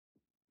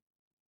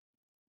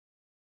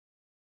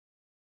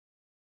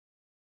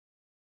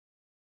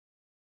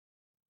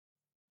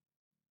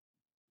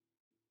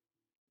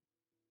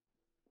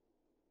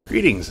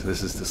Greetings,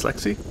 this is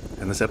dslyecxi,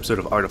 and this episode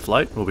of Art of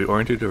Flight will be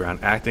oriented around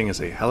acting as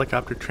a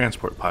helicopter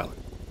transport pilot.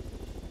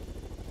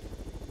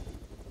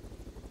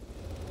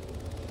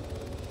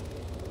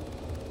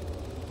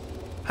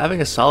 Having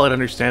a solid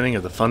understanding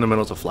of the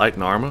fundamentals of flight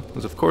in Arma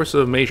is of course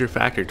a major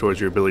factor towards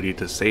your ability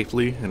to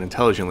safely and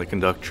intelligently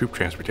conduct troop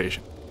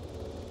transportation.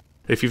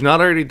 If you've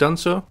not already done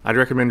so, I'd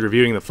recommend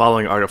reviewing the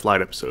following Art of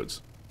Flight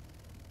episodes: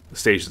 the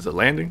stages of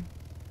landing,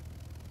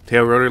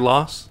 tail rotor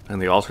loss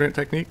and the alternate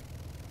technique,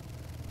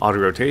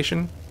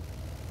 auto-rotation,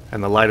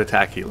 and the light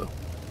attack helo.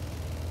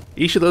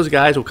 Each of those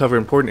guides will cover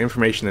important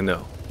information to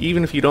know.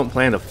 Even if you don't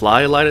plan to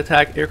fly a light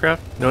attack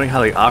aircraft, knowing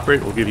how they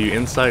operate will give you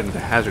insight into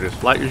hazardous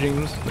flight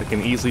regimes that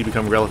can easily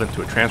become relevant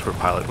to a transport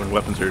pilot when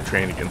weapons are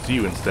trained against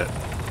you instead.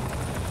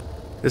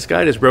 This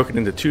guide is broken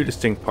into two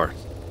distinct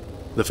parts.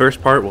 The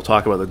first part will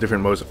talk about the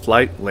different modes of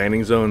flight,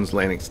 landing zones,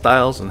 landing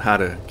styles, and how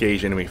to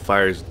gauge enemy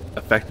fire's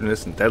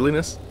effectiveness and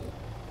deadliness.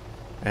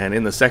 And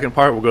in the second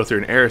part, we'll go through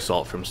an air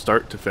assault from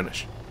start to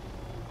finish.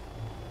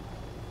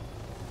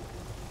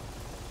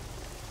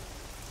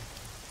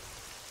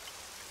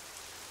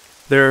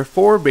 There are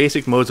four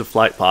basic modes of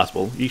flight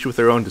possible, each with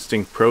their own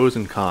distinct pros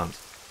and cons.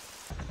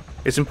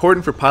 It's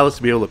important for pilots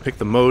to be able to pick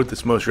the mode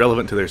that's most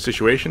relevant to their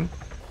situation,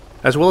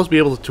 as well as be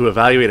able to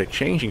evaluate a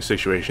changing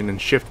situation and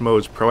shift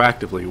modes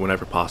proactively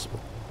whenever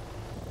possible.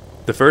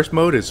 The first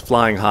mode is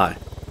flying high.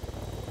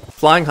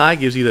 Flying high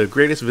gives you the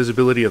greatest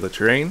visibility of the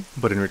terrain,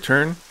 but in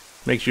return,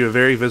 makes you a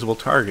very visible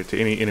target to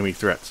any enemy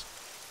threats.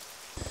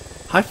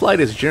 High flight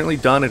is generally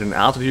done at an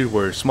altitude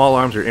where small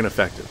arms are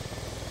ineffective.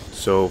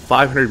 So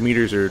 500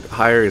 meters or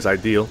higher is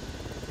ideal,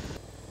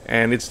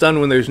 and it's done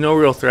when there's no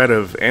real threat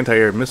of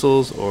anti-air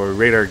missiles or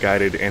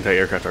radar-guided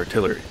anti-aircraft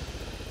artillery.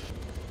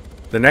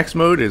 The next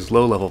mode is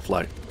low-level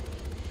flight.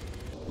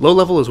 Low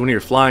level is when you're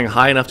flying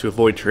high enough to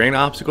avoid terrain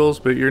obstacles,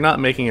 but you're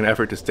not making an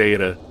effort to stay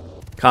at a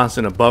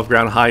constant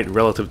above-ground height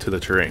relative to the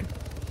terrain.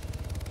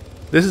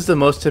 This is the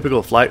most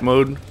typical flight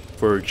mode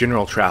for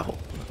general travel.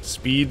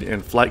 Speed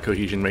and flight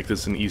cohesion make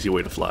this an easy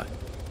way to fly.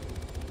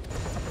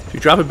 If you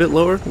drop a bit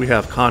lower, we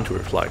have contour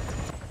flight.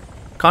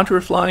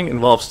 Contour flying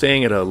involves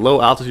staying at a low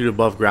altitude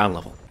above ground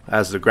level.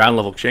 As the ground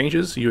level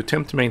changes, you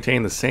attempt to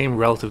maintain the same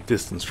relative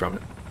distance from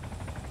it.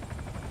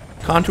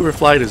 Contour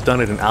flight is done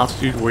at an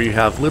altitude where you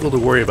have little to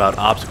worry about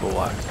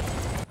obstacle-wise.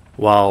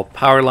 While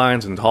power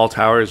lines and tall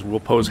towers will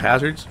pose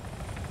hazards,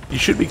 you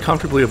should be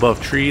comfortably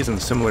above trees and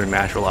similar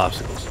natural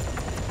obstacles.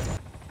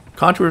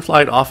 Contour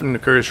flight often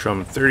occurs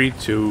from 30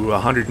 to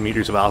 100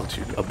 meters of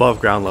altitude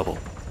above ground level,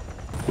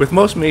 with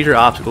most major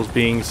obstacles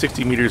being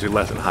 60 meters or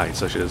less in height,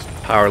 such as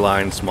power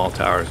lines, small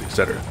towers,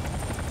 etc.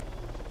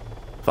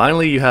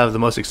 Finally, you have the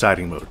most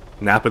exciting mode,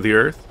 Nap of the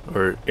Earth,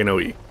 or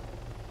NOE.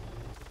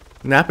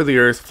 Nap of the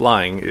Earth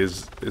flying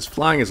is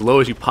flying as low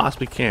as you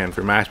possibly can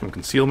for maximum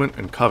concealment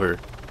and cover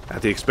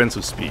at the expense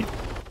of speed.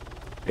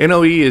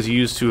 NOE is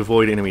used to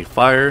avoid enemy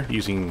fire,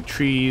 using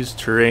trees,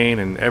 terrain,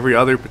 and every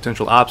other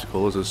potential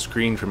obstacle as a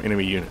screen from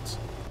enemy units.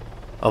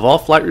 Of all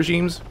flight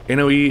regimes,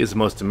 NOE is the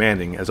most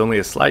demanding, as only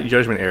a slight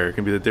judgment error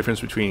can be the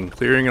difference between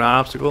clearing an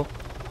obstacle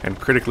and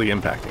critically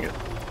impacting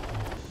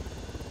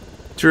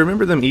it. To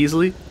remember them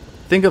easily,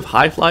 think of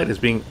high flight as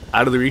being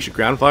out of the reach of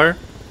ground fire,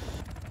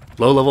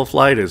 low level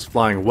flight as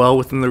flying well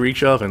within the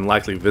reach of and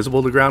likely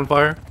visible to ground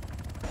fire,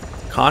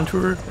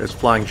 contour as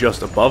flying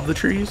just above the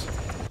trees,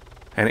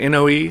 and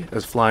NOE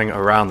as flying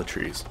around the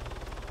trees.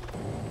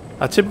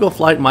 A typical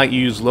flight might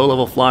use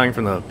low-level flying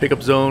from the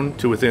pickup zone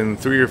to within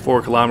 3 or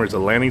 4 kilometers of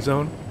the landing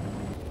zone,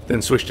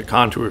 then switch to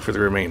contour for the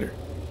remainder.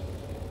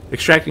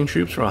 Extracting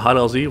troops from a hot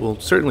LZ will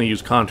certainly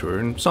use contour,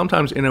 and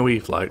sometimes NOE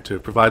flight to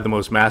provide the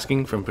most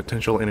masking from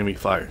potential enemy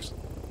fires.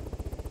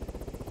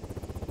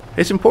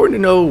 It's important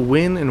to know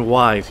when and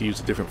why to use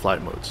the different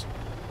flight modes.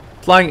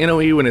 Flying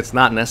NOE when it's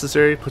not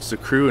necessary puts the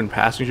crew and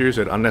passengers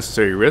at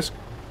unnecessary risk,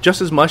 just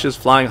as much as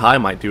flying high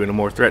might do in a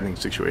more threatening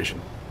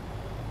situation.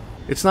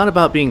 It's not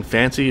about being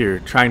fancy or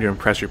trying to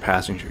impress your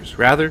passengers.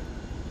 Rather,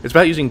 it's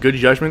about using good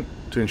judgment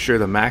to ensure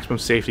the maximum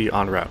safety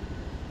en route.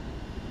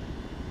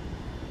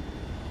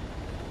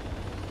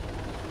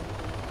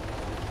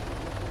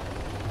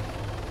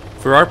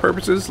 For our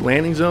purposes,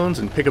 landing zones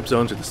and pickup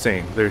zones are the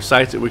same. They're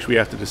sites at which we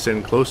have to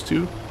descend close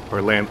to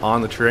or land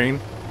on the terrain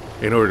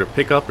in order to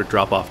pick up or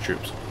drop off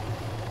troops.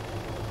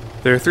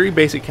 There are three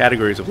basic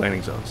categories of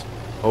landing zones: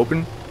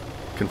 open,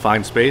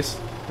 confined space,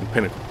 and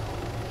pinnacle.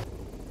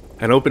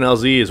 An open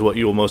LZ is what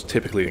you will most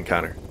typically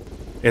encounter.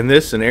 In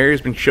this, an area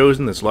has been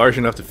chosen that's large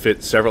enough to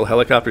fit several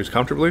helicopters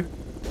comfortably,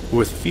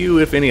 with few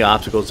if any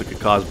obstacles that could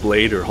cause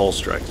blade or hull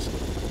strikes.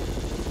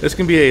 This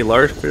can be a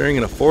large clearing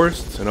in a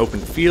forest, an open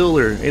field,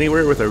 or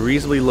anywhere with a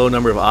reasonably low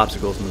number of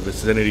obstacles in the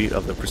vicinity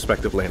of the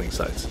prospective landing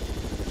sites.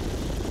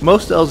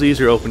 Most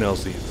LZs are open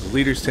LZs, as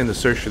leaders tend to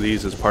search for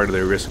these as part of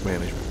their risk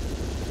management.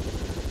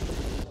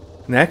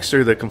 Next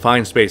are the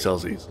Confined-Space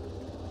LZs.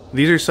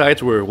 These are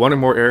sites where one or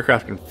more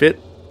aircraft can fit,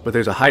 but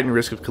there's a heightened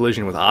risk of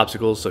collision with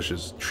obstacles such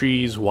as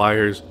trees,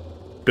 wires,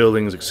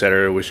 buildings,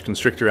 etc., which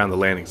constrict around the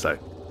landing site.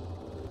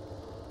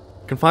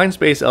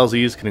 Confined-Space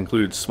LZs can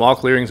include small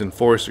clearings in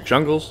forests or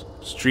jungles,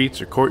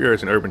 streets or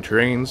courtyards in urban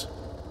terrains,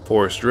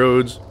 forest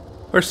roads,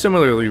 or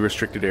similarly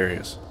restricted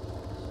areas.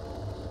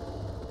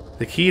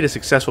 The key to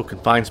successful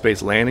confined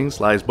space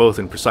landings lies both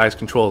in precise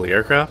control of the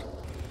aircraft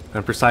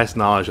and precise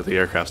knowledge of the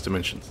aircraft's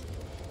dimensions.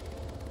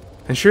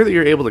 Ensure that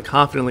you're able to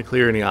confidently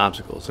clear any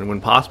obstacles, and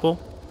when possible,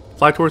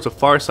 fly towards the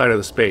far side of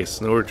the space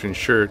in order to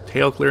ensure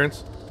tail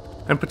clearance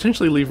and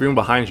potentially leave room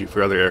behind you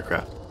for other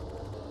aircraft.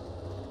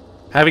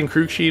 Having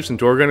crew chiefs and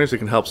door gunners that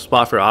can help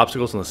spot for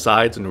obstacles on the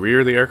sides and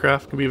rear of the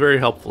aircraft can be very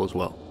helpful as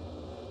well.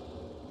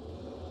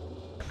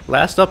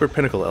 Last up are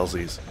Pinnacle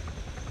LZs.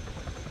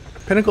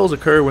 Pinnacles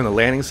occur when the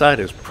landing site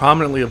is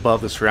prominently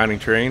above the surrounding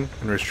terrain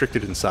and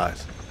restricted in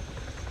size.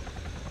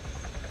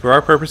 For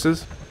our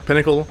purposes,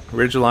 Pinnacle,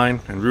 Ridgeline,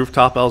 and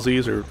Rooftop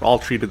LZs are all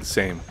treated the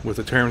same, with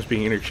the terms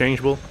being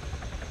interchangeable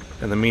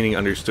and the meaning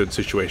understood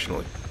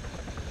situationally.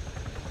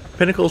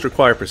 Pinnacles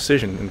require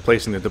precision in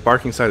placing the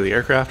debarking side of the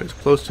aircraft as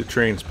close to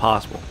terrain as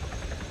possible,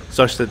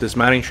 such that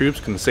dismounting troops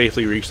can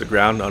safely reach the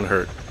ground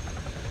unhurt.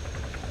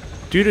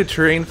 Due to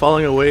terrain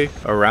falling away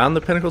around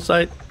the Pinnacle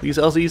site, these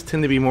LZs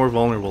tend to be more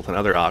vulnerable than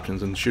other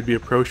options and should be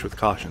approached with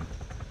caution.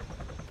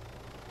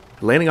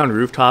 Landing on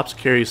rooftops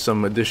carries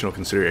some additional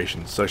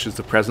considerations, such as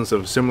the presence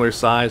of similar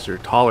sized or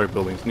taller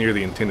buildings near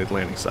the intended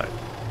landing site.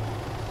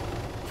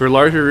 For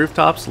larger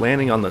rooftops,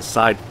 landing on the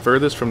side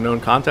furthest from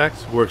known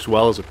contacts works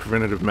well as a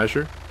preventative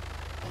measure,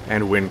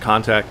 and when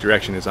contact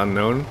direction is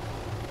unknown,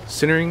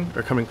 centering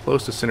or coming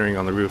close to centering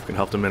on the roof can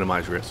help to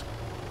minimize risk.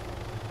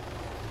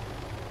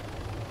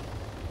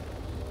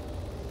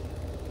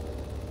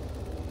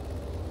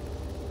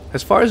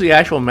 As far as the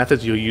actual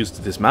methods you'll use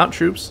to dismount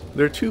troops,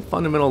 there are two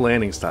fundamental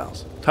landing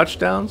styles,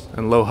 touchdowns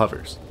and low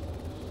hovers.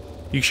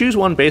 You choose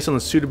one based on the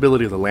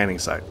suitability of the landing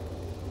site.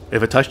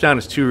 If a touchdown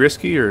is too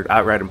risky or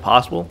outright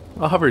impossible,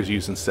 a hover is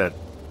used instead.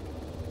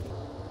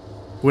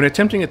 When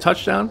attempting a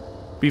touchdown,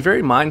 be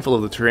very mindful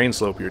of the terrain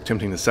slope you're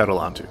attempting to settle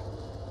onto.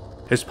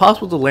 It's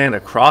possible to land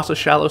across a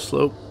shallow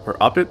slope or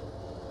up it,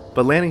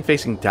 but landing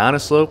facing down a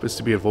slope is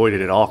to be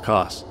avoided at all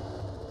costs,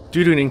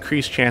 due to an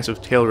increased chance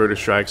of tail rotor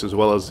strikes as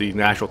well as the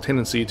natural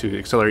tendency to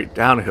accelerate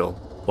downhill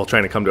while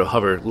trying to come to a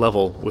hover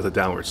level with a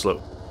downward slope.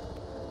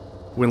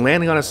 When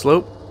landing on a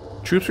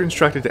slope, troops are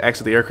instructed to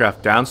exit the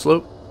aircraft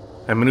downslope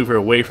and maneuver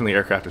away from the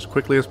aircraft as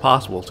quickly as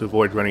possible to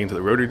avoid running into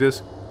the rotor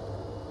disc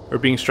or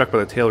being struck by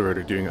the tail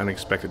rotor during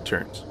unexpected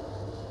turns.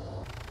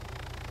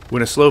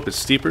 When a slope is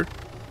steeper,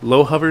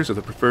 low hovers are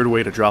the preferred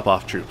way to drop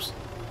off troops.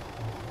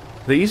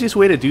 The easiest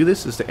way to do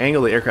this is to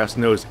angle the aircraft's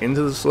nose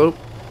into the slope,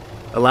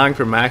 allowing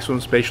for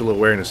maximum spatial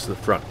awareness to the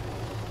front.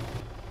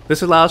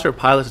 This allows for a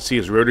pilot to see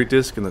his rotor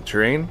disc in the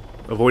terrain,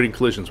 avoiding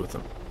collisions with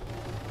them.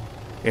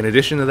 In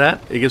addition to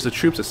that, it gives the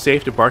troops a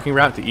safe debarking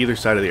route to either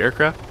side of the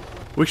aircraft,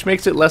 which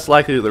makes it less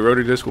likely that the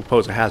rotor disc will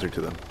pose a hazard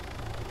to them.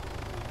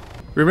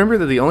 Remember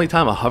that the only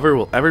time a hover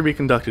will ever be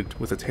conducted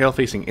with the tail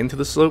facing into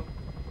the slope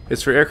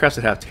is for aircraft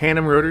that have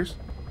tandem rotors,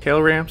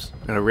 tail ramps,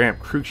 and a ramp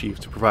crew chief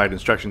to provide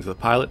instruction to the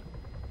pilot,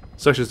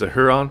 such as the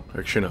Huron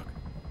or Chinook.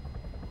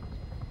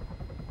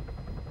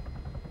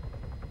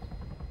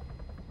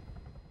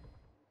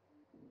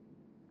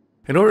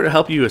 In order to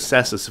help you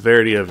assess the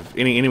severity of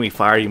any enemy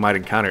fire you might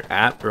encounter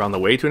at or on the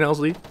way to an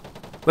LZ,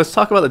 let's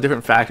talk about the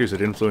different factors that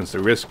influence the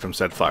risk from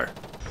said fire.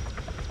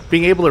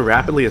 Being able to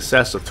rapidly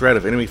assess the threat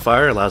of enemy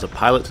fire allows a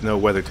pilot to know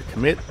whether to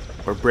commit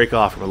or break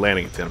off from a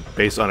landing attempt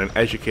based on an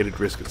educated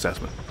risk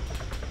assessment.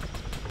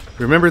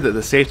 Remember that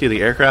the safety of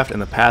the aircraft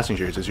and the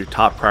passengers is your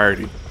top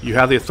priority. You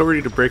have the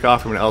authority to break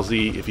off from an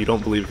LZ if you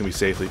don't believe it can be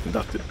safely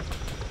conducted.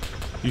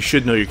 You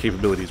should know your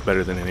capabilities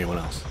better than anyone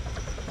else.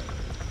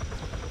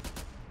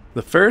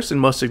 The first and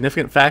most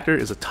significant factor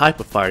is the type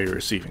of fire you're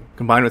receiving,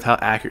 combined with how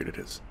accurate it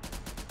is.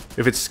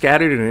 If it's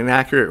scattered and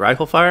inaccurate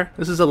rifle fire,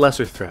 this is a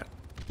lesser threat,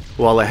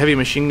 while a heavy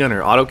machine gun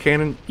or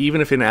autocannon, even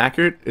if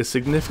inaccurate, is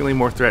significantly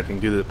more threatening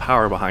due to the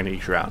power behind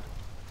each round.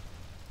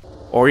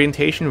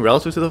 Orientation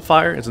relative to the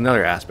fire is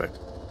another aspect.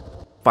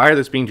 Fire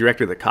that's being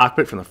directed at the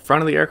cockpit from the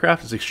front of the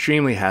aircraft is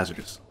extremely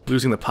hazardous.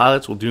 Losing the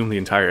pilots will doom the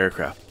entire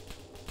aircraft.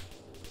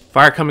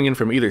 Fire coming in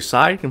from either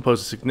side can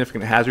pose a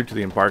significant hazard to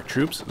the embarked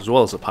troops as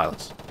well as the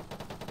pilots.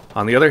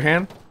 On the other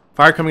hand,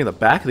 fire coming in the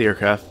back of the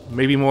aircraft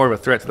may be more of a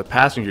threat to the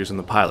passengers and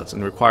the pilots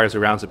and requires the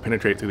rounds to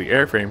penetrate through the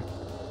airframe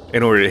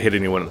in order to hit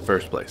anyone in the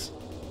first place.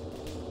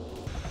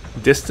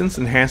 Distance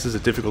enhances the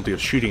difficulty of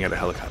shooting at a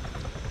helicopter.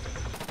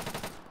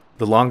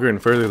 The longer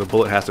and further the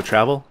bullet has to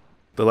travel,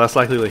 the less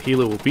likely the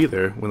helo will be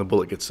there when the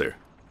bullet gets there.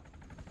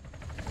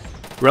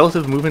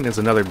 Relative movement is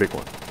another big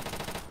one.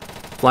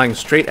 Flying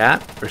straight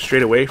at or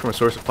straight away from a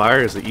source of fire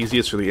is the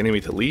easiest for the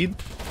enemy to lead,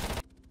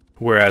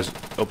 whereas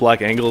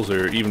oblique angles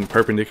or even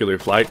perpendicular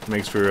flight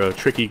makes for a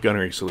tricky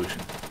gunnery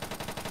solution.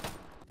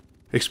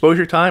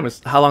 Exposure time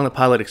is how long the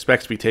pilot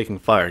expects to be taking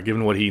fire,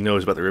 given what he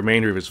knows about the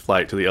remainder of his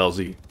flight to the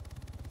LZ.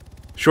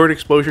 Short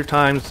exposure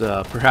times,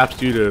 perhaps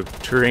due to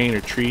terrain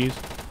or trees,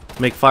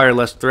 make fire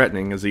less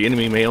threatening, as the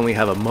enemy may only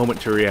have a moment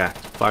to react,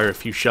 fire a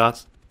few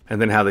shots, and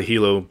then have the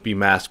helo be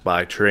masked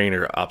by terrain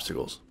or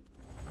obstacles.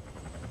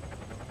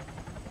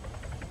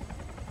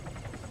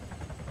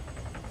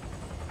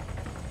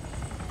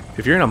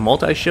 If you're in a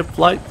multi-ship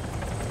flight,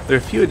 there are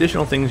a few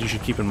additional things you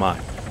should keep in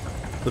mind.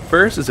 The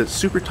first is that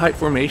super tight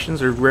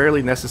formations are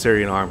rarely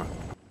necessary in Arma,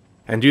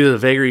 and due to the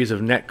vagaries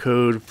of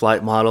netcode,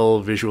 flight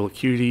model, visual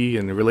acuity,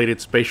 and the related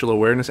spatial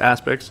awareness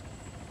aspects,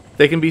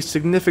 they can be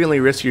significantly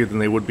riskier than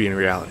they would be in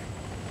reality.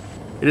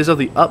 It is of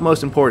the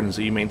utmost importance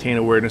that you maintain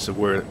awareness of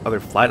where other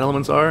flight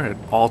elements are at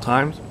all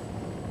times,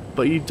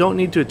 but you don't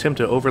need to attempt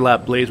to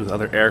overlap blades with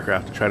other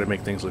aircraft to try to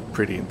make things look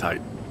pretty and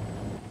tight.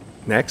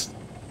 Next,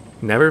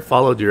 never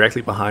follow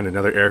directly behind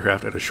another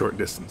aircraft at a short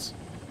distance.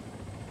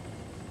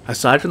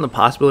 Aside from the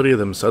possibility of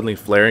them suddenly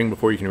flaring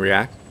before you can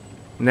react,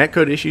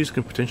 netcode issues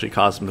can potentially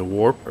cause them to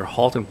warp or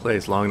halt in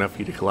place long enough for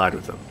you to collide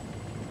with them.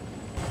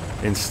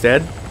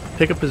 Instead,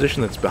 pick a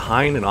position that's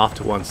behind and off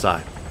to one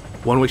side,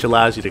 one which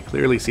allows you to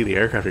clearly see the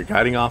aircraft you're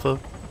guiding off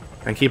of,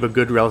 and keep a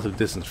good relative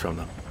distance from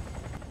them.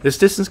 This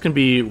distance can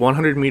be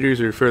 100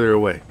 meters or further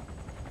away.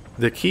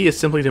 The key is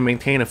simply to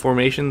maintain a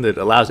formation that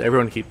allows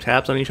everyone to keep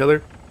tabs on each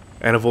other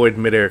and avoid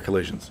mid-air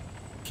collisions.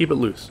 Keep it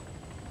loose.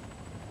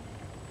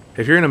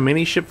 If you're in a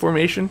mini-ship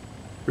formation,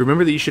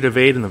 remember that you should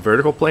evade in the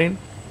vertical plane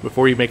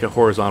before you make a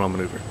horizontal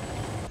maneuver.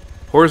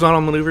 Horizontal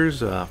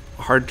maneuvers,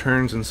 hard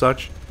turns and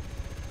such,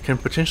 can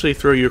potentially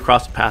throw you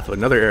across the path of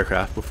another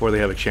aircraft before they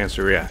have a chance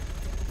to react,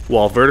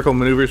 while vertical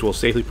maneuvers will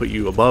safely put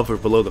you above or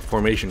below the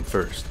formation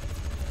first.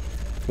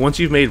 Once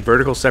you've made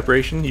vertical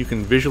separation, you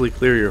can visually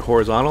clear your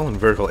horizontal and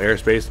vertical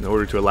airspace in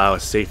order to allow a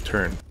safe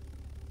turn.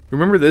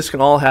 Remember, this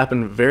can all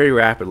happen very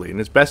rapidly, and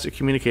it's best to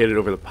communicate it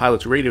over the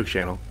pilot's radio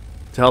channel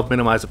to help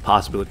minimize the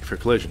possibility for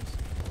collisions.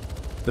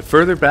 The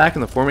further back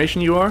in the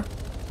formation you are,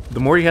 the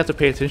more you have to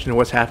pay attention to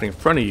what's happening in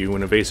front of you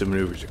when evasive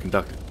maneuvers are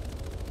conducted.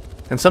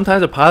 And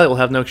sometimes a pilot will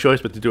have no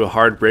choice but to do a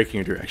hard brake in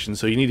your direction,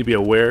 so you need to be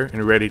aware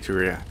and ready to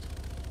react.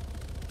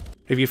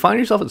 If you find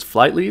yourself as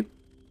flight lead,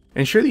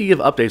 ensure that you give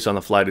updates on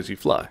the flight as you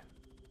fly.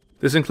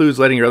 This includes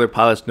letting your other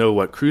pilots know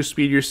what cruise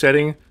speed you're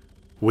setting,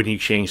 when you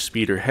change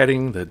speed or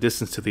heading, the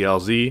distance to the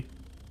LZ,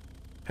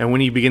 and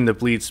when you begin to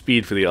bleed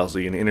speed for the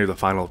LZ and enter the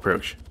final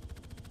approach.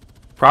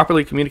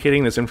 Properly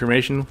communicating this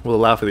information will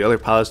allow for the other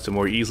pilots to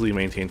more easily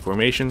maintain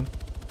formation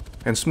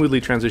and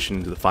smoothly transition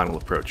into the final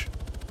approach.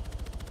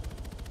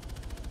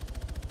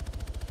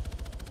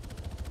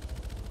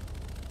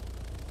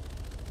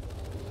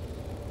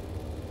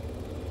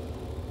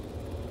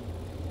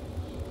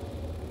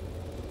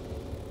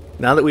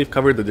 Now that we've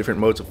covered the different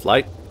modes of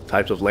flight,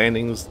 types of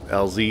landings,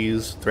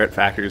 LZs, threat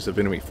factors of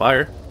enemy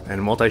fire,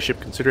 and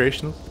multi-ship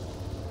considerations,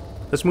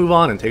 let's move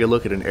on and take a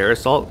look at an air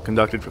assault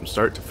conducted from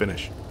start to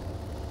finish.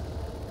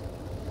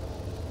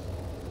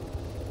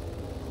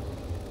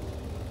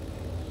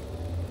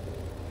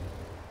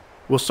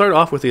 We'll start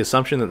off with the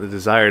assumption that the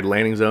desired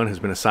landing zone has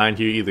been assigned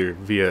to you either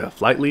via a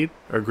flight lead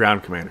or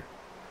ground commander,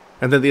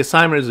 and that the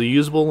assignment is a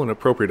usable and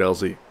appropriate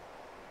LZ.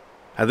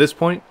 At this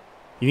point,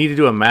 you need to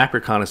do a map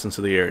reconnaissance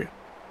of the area.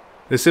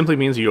 This simply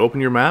means you open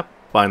your map,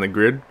 find the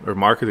grid or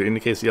marker that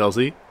indicates the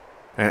LZ,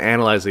 and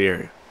analyze the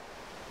area.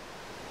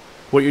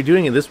 What you're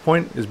doing at this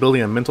point is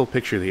building a mental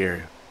picture of the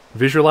area,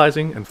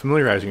 visualizing and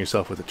familiarizing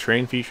yourself with the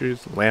terrain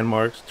features,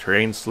 landmarks,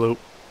 terrain slope,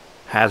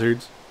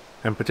 hazards,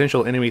 and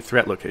potential enemy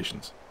threat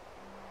locations,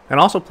 and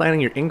also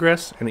planning your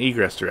ingress and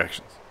egress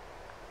directions.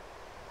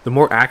 The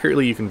more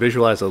accurately you can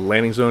visualize a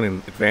landing zone in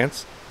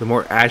advance, the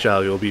more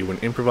agile you'll be when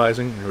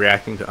improvising and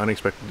reacting to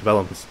unexpected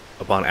developments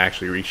upon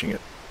actually reaching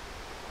it.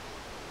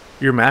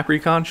 Your map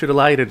recon should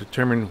allow you to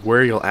determine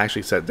where you'll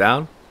actually set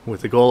down,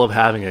 with the goal of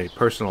having a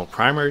personal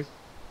primary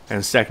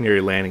and secondary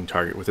landing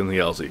target within the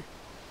LZ,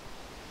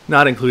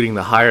 not including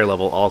the higher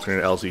level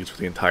alternate LZs for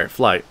the entire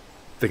flight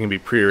that can be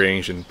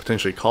prearranged and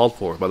potentially called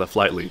for by the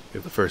flight lead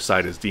if the first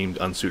site is deemed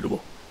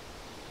unsuitable.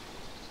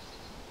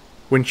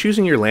 When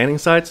choosing your landing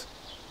sites,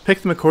 pick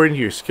them according to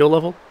your skill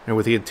level and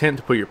with the intent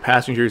to put your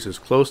passengers as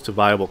close to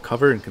viable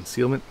cover and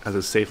concealment as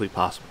is safely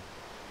possible.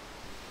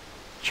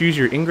 Choose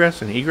your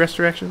ingress and egress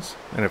directions,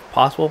 and if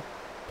possible,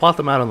 plot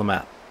them out on the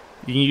map.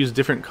 You can use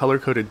different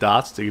color-coded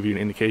dots to give you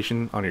an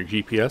indication on your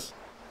GPS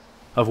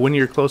of when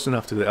you're close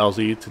enough to the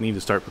LZ to need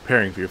to start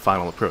preparing for your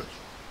final approach.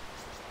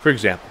 For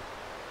example,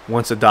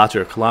 once the dots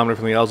are a kilometer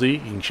from the LZ, you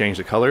can change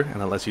the color,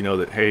 and that lets you know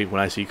that, hey,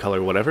 when I see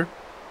color whatever,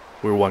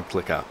 we're one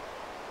click out.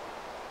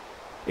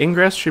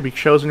 Ingress should be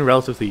chosen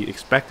relative to the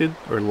expected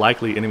or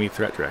likely enemy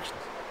threat directions.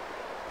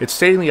 It's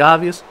stating the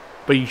obvious,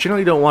 but you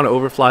generally don't want to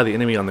overfly the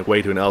enemy on the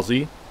way to an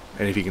LZ,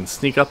 and if you can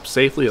sneak up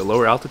safely at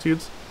lower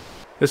altitudes,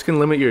 this can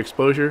limit your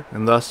exposure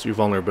and thus your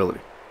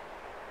vulnerability.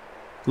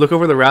 Look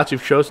over the routes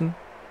you've chosen,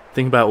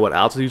 think about what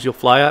altitudes you'll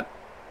fly at,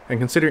 and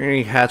consider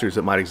any hazards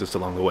that might exist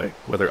along the way,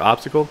 whether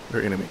obstacle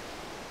or enemy.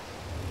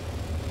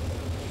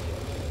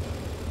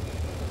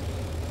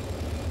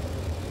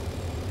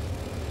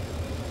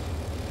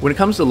 When it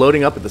comes to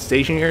loading up at the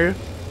staging area,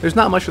 there's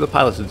not much for the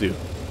pilots to do.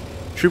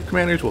 Troop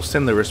commanders will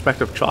send their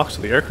respective chalks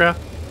to the aircraft,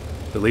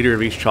 the leader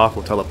of each chalk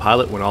will tell the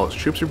pilot when all his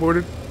troops are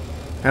boarded,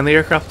 and the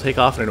aircraft will take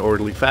off in an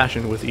orderly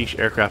fashion with each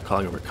aircraft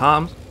calling over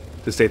comms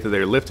to state that they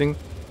are lifting,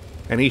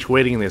 and each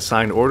waiting in the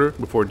assigned order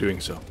before doing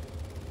so.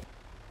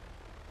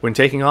 When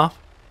taking off,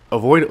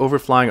 avoid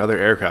overflying other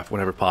aircraft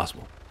whenever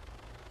possible.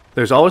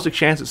 There's always a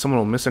chance that someone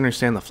will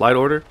misunderstand the flight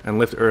order and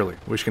lift early,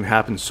 which can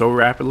happen so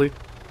rapidly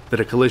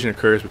that a collision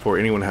occurs before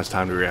anyone has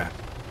time to react.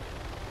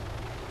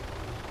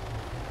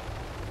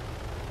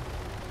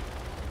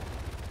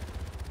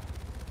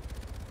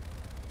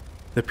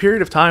 The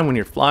period of time when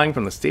you're flying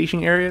from the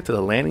staging area to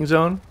the landing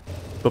zone,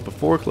 but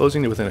before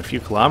closing to within a few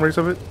kilometers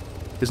of it,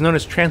 is known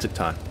as transit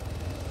time.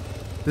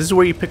 This is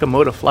where you pick a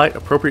mode of flight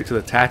appropriate to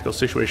the tactical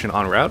situation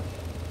en route,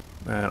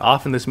 and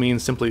often this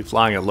means simply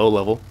flying at low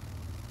level,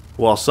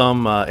 while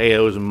some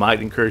AOs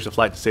might encourage the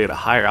flight to stay at a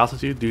higher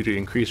altitude due to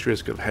increased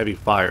risk of heavy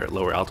fire at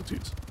lower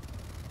altitudes.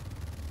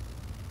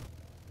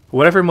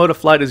 Whatever mode of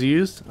flight is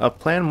used, a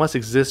plan must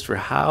exist for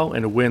how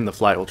and when the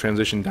flight will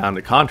transition down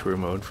to contour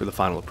mode for the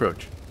final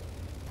approach.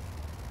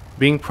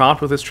 Being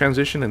prompt with this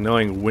transition and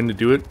knowing when to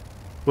do it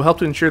will help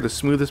to ensure the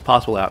smoothest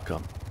possible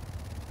outcome.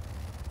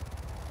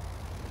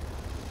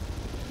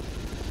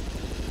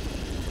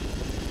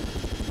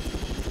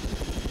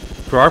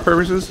 For our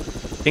purposes,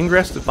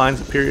 Ingress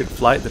defines a period of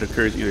flight that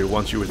occurs either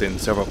once you're within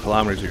several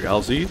kilometers of your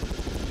LZ,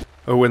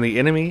 or when the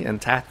enemy and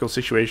tactical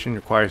situation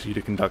requires you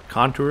to conduct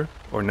contour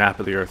or nap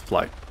of the Earth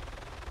flight.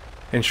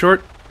 In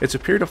short, it's a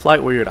period of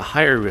flight where you're at a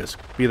higher risk,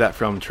 be that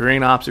from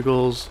terrain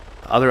obstacles,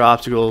 other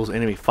obstacles,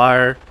 enemy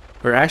fire,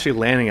 or actually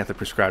landing at the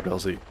prescribed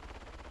LZ.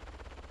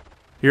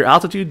 Your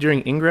altitude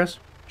during Ingress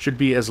should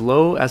be as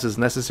low as is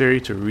necessary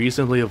to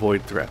reasonably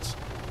avoid threats,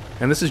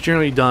 and this is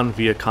generally done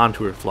via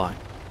contour flying.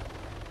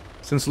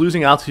 Since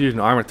losing altitude in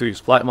Arma 3's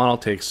flight model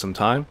takes some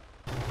time,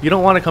 you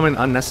don't want to come in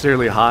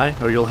unnecessarily high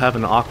or you'll have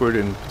an awkward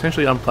and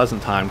potentially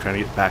unpleasant time trying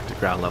to get back to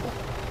ground level.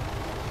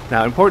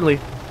 Now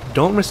importantly,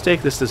 don't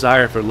mistake this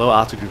desire for low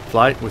altitude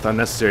flight with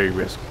unnecessary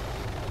risk.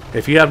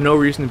 If you have no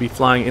reason to be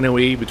flying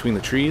NOE between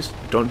the trees,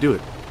 don't do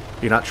it.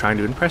 You're not trying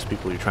to impress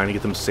people, you're trying to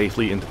get them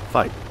safely into the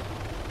fight.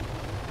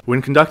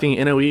 When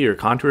conducting NOE or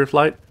contour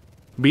flight,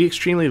 be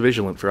extremely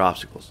vigilant for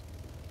obstacles.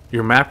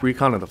 Your map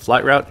recon of the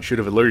flight route should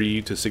have alerted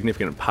you to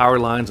significant power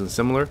lines and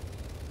similar,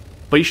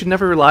 but you should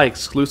never rely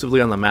exclusively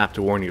on the map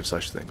to warn you of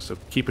such things, so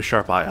keep a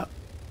sharp eye out.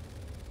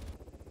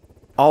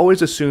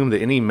 Always assume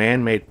that any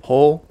man-made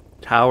pole,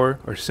 tower,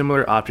 or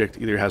similar object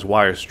either has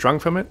wires strung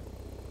from it,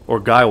 or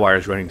guy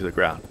wires running to the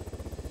ground.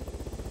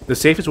 The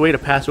safest way to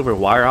pass over a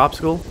wire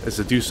obstacle is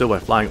to do so by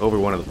flying over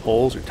one of the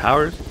poles or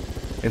towers,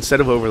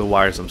 instead of over the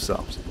wires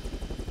themselves.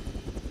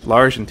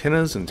 Large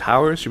antennas and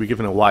towers should be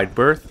given a wide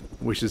berth,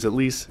 which is at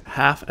least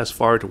half as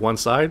far to one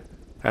side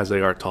as they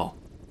are tall.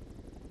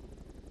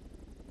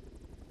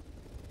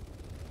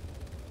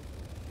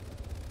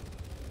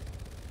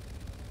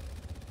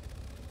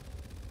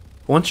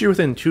 Once you're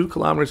within 2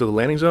 kilometers of the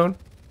landing zone,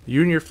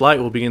 you and your flight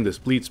will begin to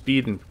bleed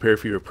speed and prepare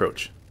for your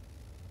approach.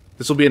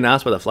 This will be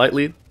announced by the flight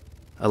lead,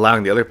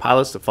 allowing the other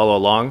pilots to follow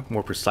along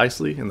more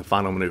precisely in the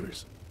final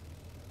maneuvers.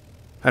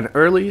 An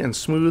early and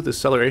smooth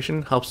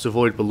acceleration helps to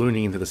avoid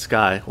ballooning into the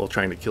sky while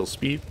trying to kill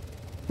speed,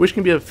 which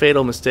can be a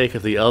fatal mistake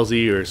if the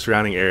LZ or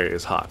surrounding area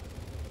is hot.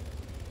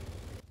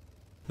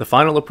 The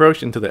final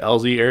approach into the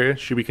LZ area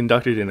should be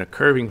conducted in a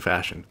curving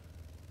fashion,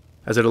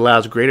 as it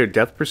allows greater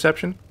depth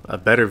perception, a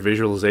better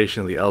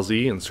visualization of the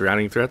LZ and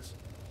surrounding threats,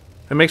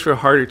 and makes for a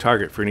harder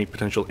target for any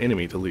potential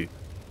enemy to lead.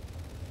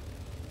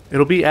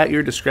 It'll be at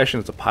your discretion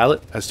as a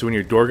pilot as to when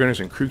your door gunners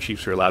and crew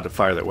chiefs are allowed to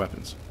fire their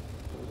weapons.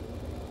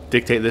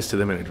 Dictate this to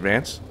them in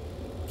advance,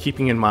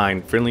 keeping in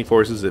mind friendly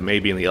forces that may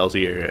be in the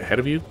LZ area ahead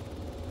of you,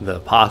 the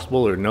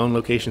possible or known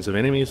locations of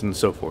enemies, and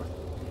so forth.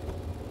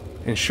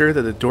 Ensure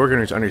that the door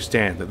gunners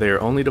understand that they are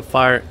only to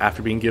fire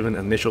after being given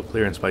initial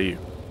clearance by you,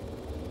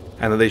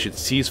 and that they should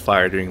cease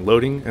fire during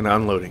loading and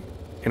unloading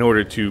in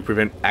order to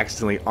prevent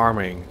accidentally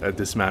arming a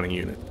dismounting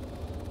unit.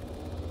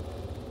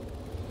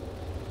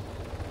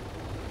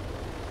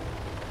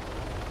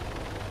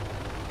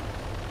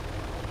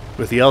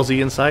 With the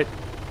LZ in sight,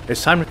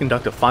 it's time to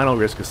conduct a final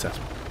risk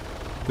assessment.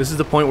 This is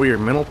the point where your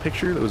mental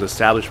picture that was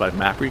established by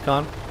map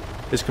recon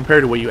is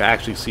compared to what you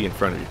actually see in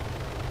front of you.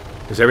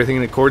 Is everything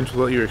in accordance with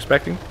what you were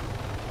expecting?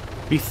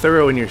 Be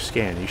thorough in your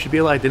scan. You should be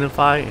able to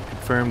identify and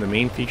confirm the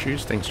main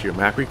features thanks to your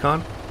map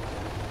recon,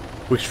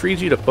 which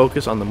frees you to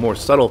focus on the more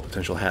subtle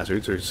potential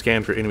hazards or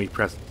scan for enemy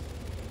presence.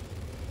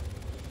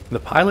 The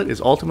pilot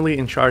is ultimately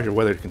in charge of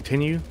whether to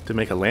continue to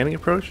make a landing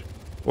approach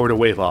or to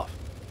wave off.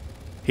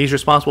 He's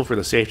responsible for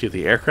the safety of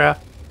the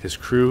aircraft, his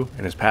crew,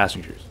 and his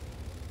passengers.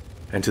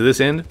 And to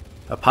this end,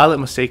 a pilot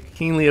must stay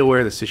keenly aware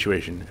of the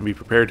situation and be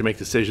prepared to make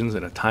decisions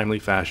in a timely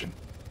fashion.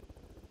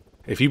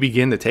 If you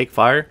begin to take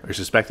fire or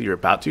suspect that you're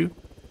about to,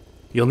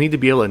 you'll need to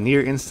be able to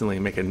near instantly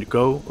make a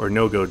go or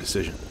no-go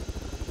decision.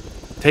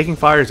 Taking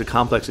fire is a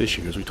complex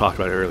issue, as we talked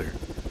about earlier.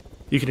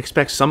 You can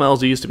expect some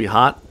LZs to be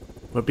hot,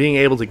 but being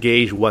able to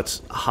gauge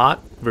what's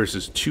hot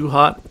versus too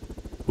hot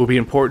will be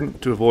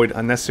important to avoid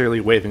unnecessarily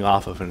waving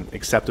off of an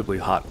acceptably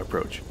hot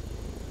approach.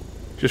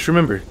 Just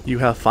remember, you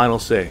have final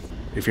say.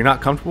 If you're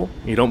not comfortable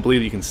and you don't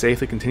believe you can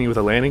safely continue with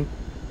a landing,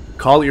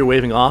 call that you're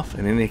waving off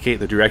and indicate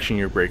the direction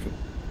you're braking.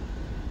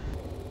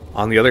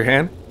 On the other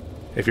hand,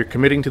 if you're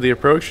committing to the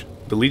approach,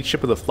 the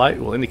leadership of the flight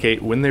will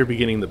indicate when they're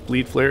beginning the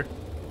bleed flare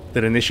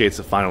that initiates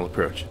the final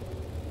approach.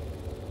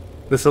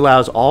 This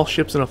allows all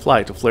ships in a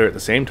flight to flare at the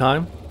same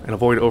time and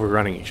avoid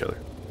overrunning each other.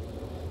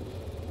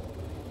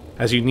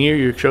 As you near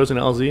your chosen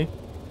LZ,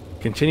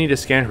 continue to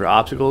scan for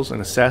obstacles and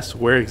assess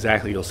where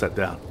exactly you'll set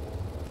down.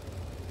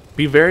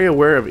 Be very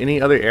aware of any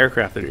other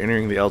aircraft that are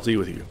entering the LZ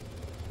with you,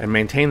 and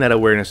maintain that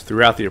awareness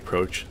throughout the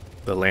approach,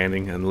 the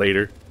landing, and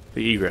later,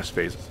 the egress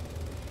phases.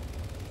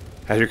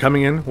 As you're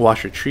coming in,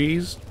 watch for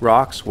trees,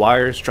 rocks,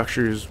 wires,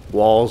 structures,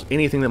 walls,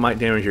 anything that might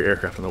damage your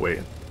aircraft on the way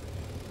in.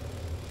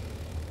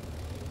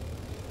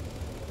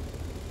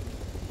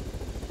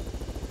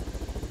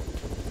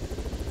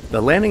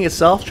 The landing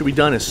itself should be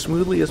done as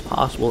smoothly as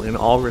possible in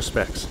all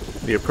respects.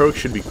 The approach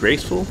should be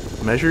graceful,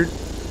 measured,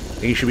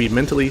 and you should be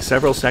mentally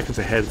several seconds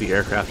ahead of the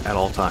aircraft at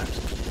all times.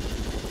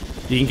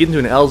 You can get into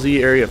an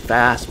LZ area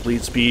fast,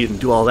 bleed speed, and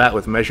do all that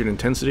with measured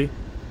intensity,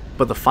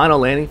 but the final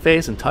landing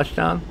phase and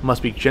touchdown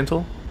must be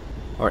gentle,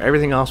 or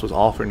everything else was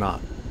all for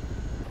naught.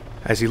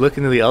 As you look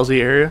into the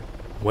LZ area,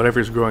 whatever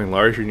is growing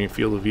larger in your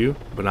field of view,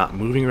 but not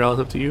moving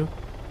relative to you,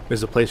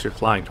 is the place you're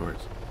flying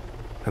towards,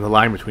 and the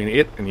line between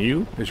it and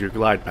you is your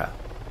glide path.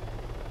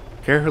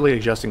 Carefully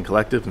adjusting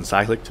collective and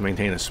cyclic to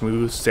maintain a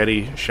smooth,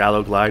 steady,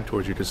 shallow glide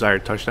towards your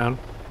desired touchdown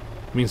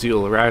means that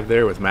you'll arrive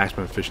there with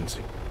maximum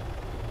efficiency,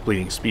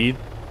 bleeding speed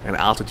and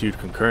altitude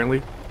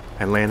concurrently,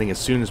 and landing as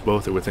soon as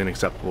both are within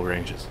acceptable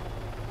ranges.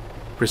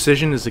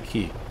 Precision is the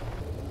key.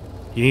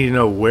 You need to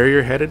know where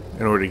you're headed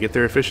in order to get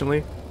there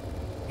efficiently.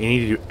 You need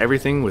to do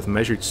everything with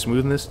measured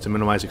smoothness to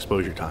minimize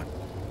exposure time.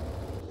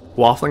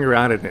 Waffling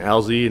around at an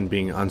LZ and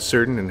being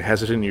uncertain and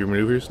hesitant in your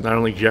maneuvers not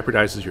only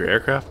jeopardizes your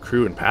aircraft,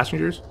 crew, and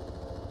passengers,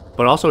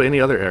 but also any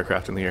other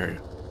aircraft in the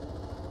area.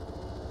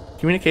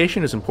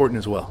 Communication is important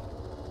as well.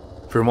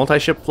 For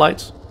multi-ship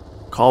flights,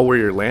 call where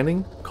you're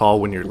landing, call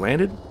when you're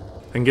landed,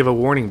 and give a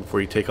warning before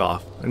you take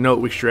off, and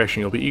note which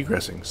direction you'll be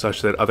egressing,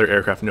 such that other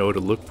aircraft know to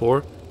look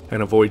for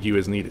and avoid you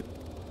as needed.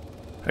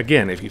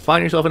 Again, if you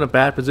find yourself in a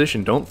bad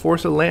position, don't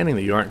force a landing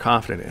that you aren't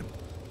confident in.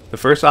 The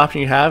first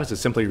option you have is to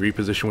simply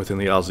reposition within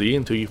the LZ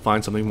until you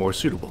find something more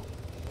suitable.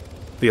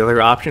 The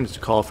other option is to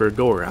call for a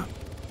go-around.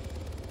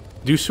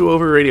 Do so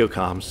over radio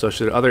comms such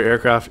that other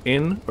aircraft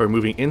in or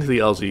moving into the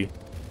LZ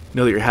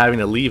know that you're having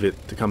to leave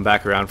it to come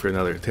back around for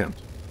another attempt.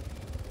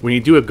 When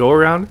you do a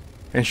go-around,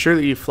 ensure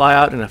that you fly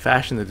out in a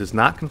fashion that does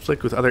not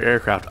conflict with other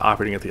aircraft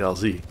operating at the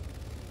LZ.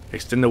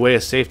 Extend away a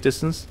safe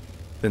distance,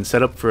 then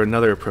set up for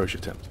another approach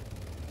attempt.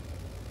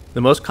 The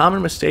most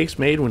common mistakes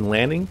made when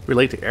landing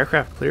relate to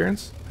aircraft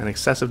clearance and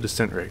excessive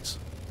descent rates.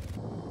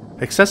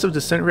 Excessive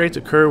descent rates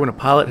occur when a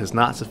pilot has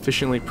not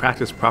sufficiently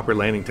practiced proper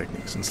landing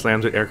techniques and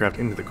slams the aircraft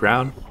into the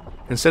ground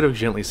instead of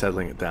gently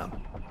settling it down.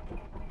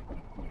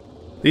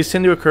 These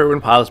tend to occur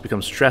when pilots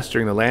become stressed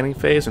during the landing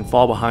phase and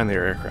fall behind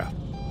their aircraft,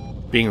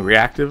 being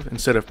reactive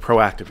instead of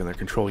proactive in their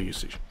control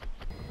usage.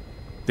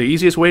 The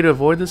easiest way to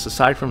avoid this,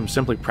 aside from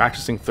simply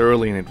practicing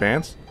thoroughly in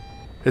advance,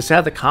 is to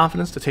have the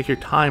confidence to take your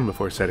time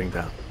before setting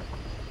down.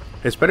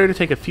 It's better to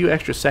take a few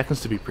extra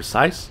seconds to be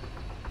precise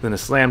than to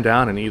slam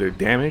down and either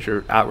damage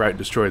or outright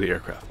destroy the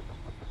aircraft.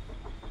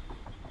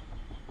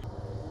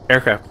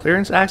 Aircraft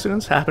clearance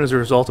accidents happen as a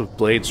result of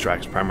blade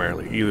strikes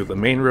primarily, either the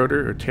main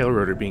rotor or tail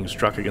rotor being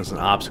struck against an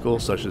obstacle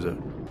such as a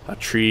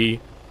tree,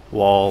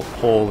 wall,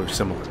 pole, or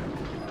similar.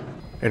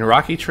 In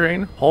rocky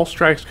terrain, hull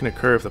strikes can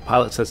occur if the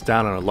pilot sets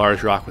down on a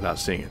large rock without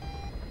seeing it.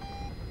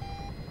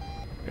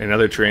 In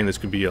other terrain, this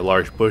could be a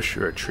large bush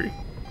or a tree.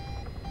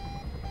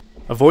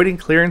 Avoiding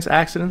clearance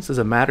accidents is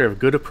a matter of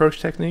good approach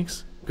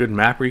techniques, good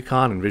map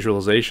recon and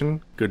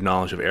visualization, good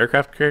knowledge of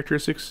aircraft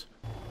characteristics,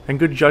 and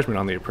good judgment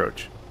on the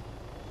approach.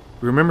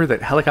 Remember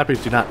that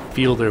helicopters do not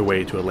feel their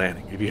way to a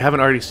landing. If you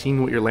haven't already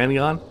seen what you're landing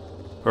on,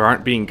 or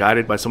aren't being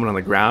guided by someone on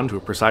the ground to a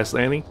precise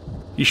landing,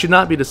 you should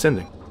not be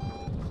descending.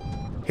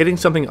 Hitting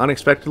something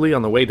unexpectedly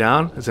on the way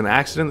down is an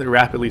accident that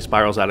rapidly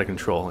spirals out of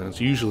control, and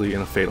is usually in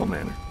a fatal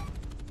manner.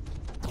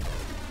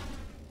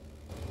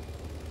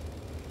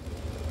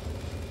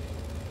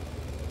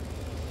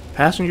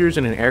 Passengers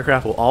in an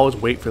aircraft will always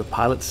wait for the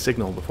pilot's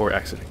signal before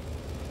exiting.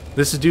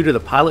 This is due to the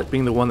pilot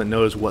being the one that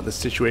knows what the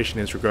situation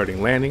is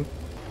regarding landing,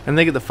 and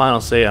they get the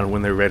final say on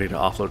when they're ready to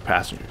offload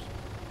passengers.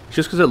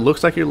 Just because it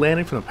looks like you're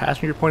landing from the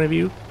passenger point of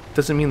view,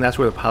 doesn't mean that's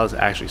where the pilot's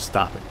actually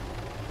stopping.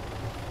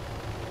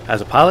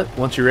 As a pilot,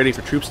 once you're ready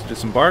for troops to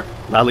disembark,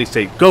 loudly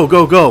state, "Go,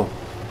 go, go!"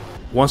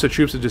 Once the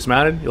troops have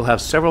dismounted, you'll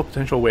have several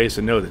potential ways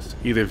to know this,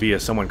 either via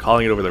someone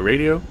calling it over the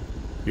radio,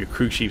 your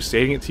crew chief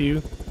stating it to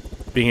you,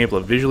 being able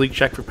to visually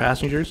check for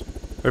passengers,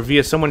 or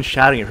via someone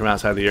shouting it from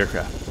outside the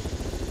aircraft.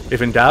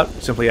 If in doubt,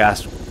 simply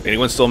ask,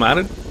 "Anyone still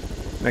mounted?"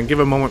 and give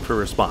a moment for a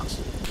response.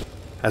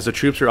 As the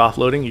troops are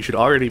offloading, you should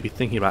already be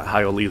thinking about how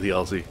you'll leave the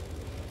LZ.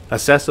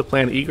 Assess the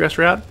planned egress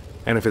route,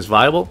 and if it's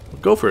viable,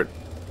 go for it.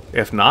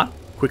 If not,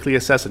 quickly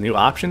assess a new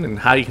option and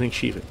how you can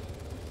achieve it.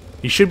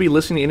 You should be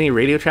listening to any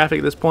radio traffic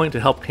at this point to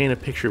help paint a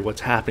picture of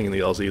what's happening in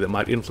the LZ that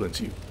might influence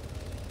you,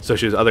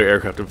 such as other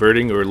aircraft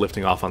diverting or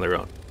lifting off on their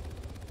own.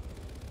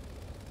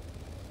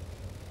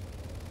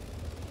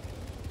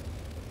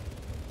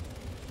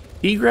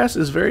 Egress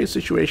is very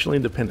situationally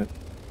dependent.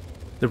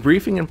 The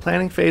briefing and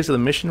planning phase of the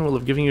mission will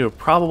have given you a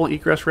probable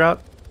egress route,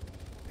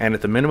 And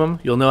at the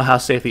minimum, you'll know how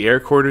safe the air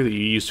corridor that you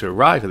use to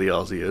arrive at the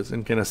LZ is,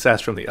 and can assess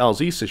from the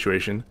LZ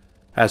situation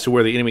as to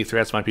where the enemy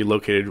threats might be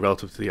located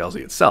relative to the LZ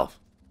itself.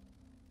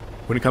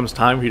 When it comes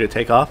time for you to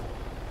take off,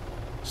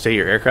 say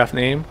your aircraft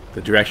name,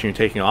 the direction you're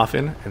taking off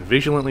in, and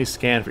vigilantly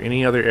scan for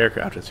any other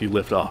aircraft as you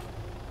lift off.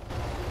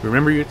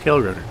 Remember your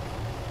tail rotor.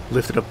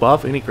 Lift it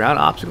above any ground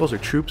obstacles or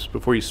troops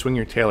before you swing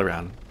your tail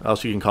around,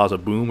 else you can cause a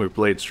boom or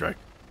blade strike.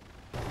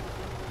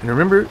 And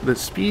remember that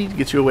speed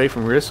gets you away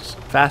from risks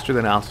faster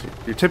than altitude.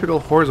 Your typical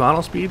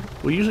horizontal speed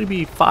will usually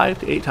be 5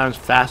 to 8 times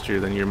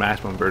faster than your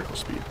maximum vertical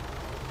speed.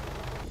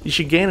 You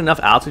should gain enough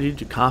altitude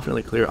to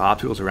confidently clear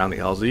obstacles around the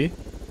LZ,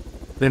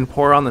 then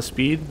pour on the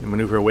speed and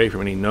maneuver away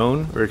from any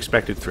known or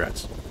expected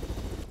threats.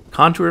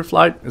 Contour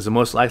flight is the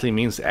most likely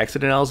means to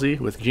exit an LZ,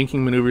 with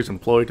jinking maneuvers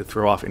employed to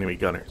throw off enemy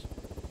gunners.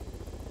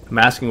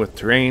 Masking with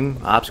terrain,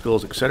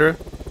 obstacles, etc.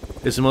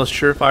 is the most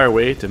surefire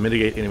way to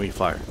mitigate enemy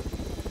fire.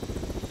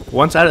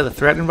 Once out of the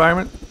threat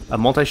environment, a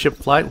multi-ship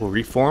flight will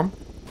reform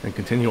and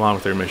continue on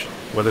with their mission,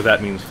 whether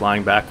that means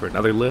flying back for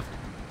another lift,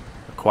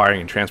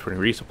 acquiring and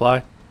transporting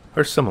resupply,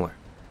 or similar.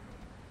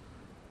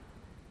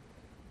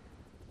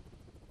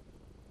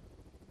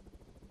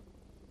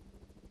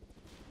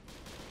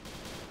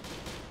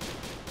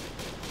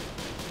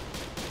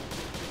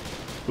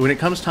 When it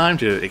comes time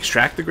to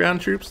extract the ground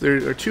troops,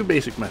 there are 2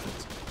 basic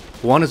methods.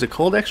 One is a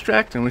cold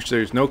extract, in which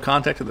there's no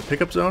contact at the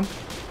pickup zone,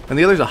 and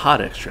the other is a hot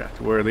extract,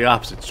 where the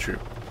opposite's true.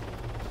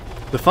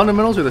 The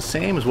fundamentals are the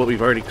same as what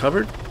we've already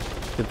covered.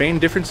 The main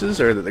differences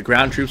are that the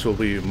ground troops will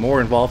be more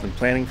involved in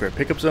planning for a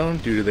pickup zone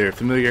due to their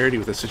familiarity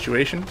with the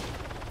situation,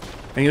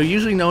 and you'll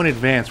usually know in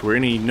advance where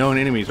any known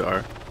enemies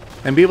are,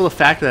 and be able to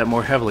factor that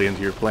more heavily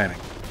into your planning.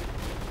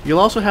 You'll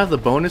also have the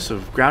bonus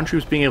of ground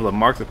troops being able to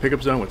mark the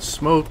pickup zone with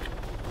smoke,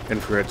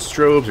 infrared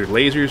strobes or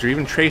lasers or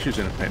even tracers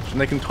in a pinch, and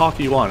they can talk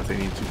you on if they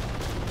need to.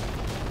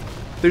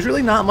 There's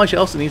really not much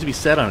else that needs to be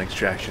said on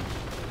extraction.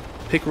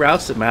 Pick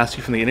routes that mask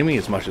you from the enemy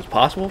as much as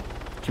possible,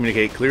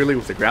 communicate clearly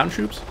with the ground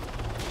troops,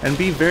 and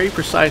be very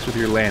precise with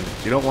your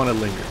landings. You don't want to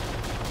linger.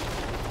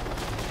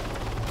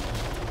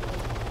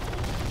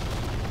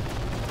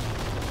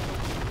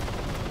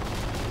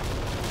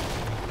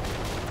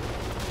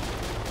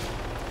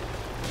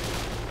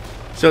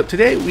 So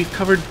today we've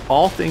covered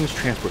all things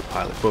transport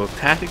pilot, both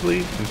tactically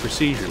and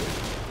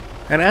procedurally.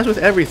 And as with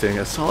everything,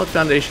 a solid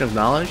foundation of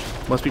knowledge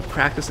must be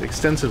practiced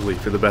extensively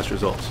for the best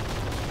results.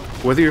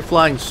 Whether you're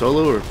flying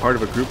solo or part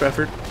of a group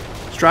effort,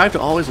 strive to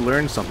always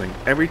learn something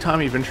every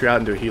time you venture out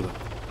into a helo,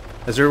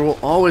 as there will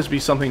always be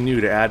something new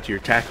to add to your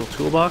tactical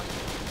toolbox,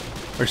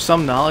 or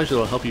some knowledge that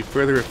will help you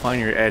further refine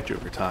your edge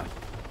over time.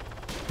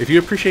 If you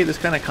appreciate this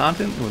kind of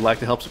content and would like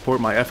to help support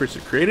my efforts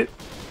to create it,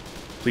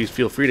 please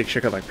feel free to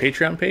check out my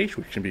Patreon page,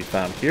 which can be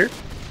found here,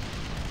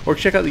 or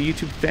check out the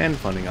YouTube fan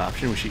funding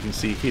option, which you can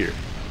see here.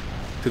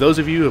 To those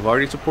of you who have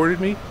already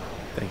supported me,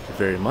 thank you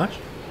very much.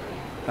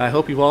 I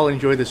hope you've all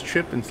enjoyed this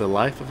trip into the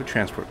life of a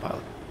transport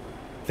pilot.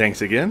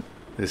 Thanks again,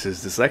 this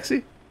is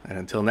dslyecxi, and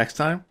until next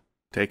time,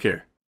 take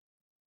care.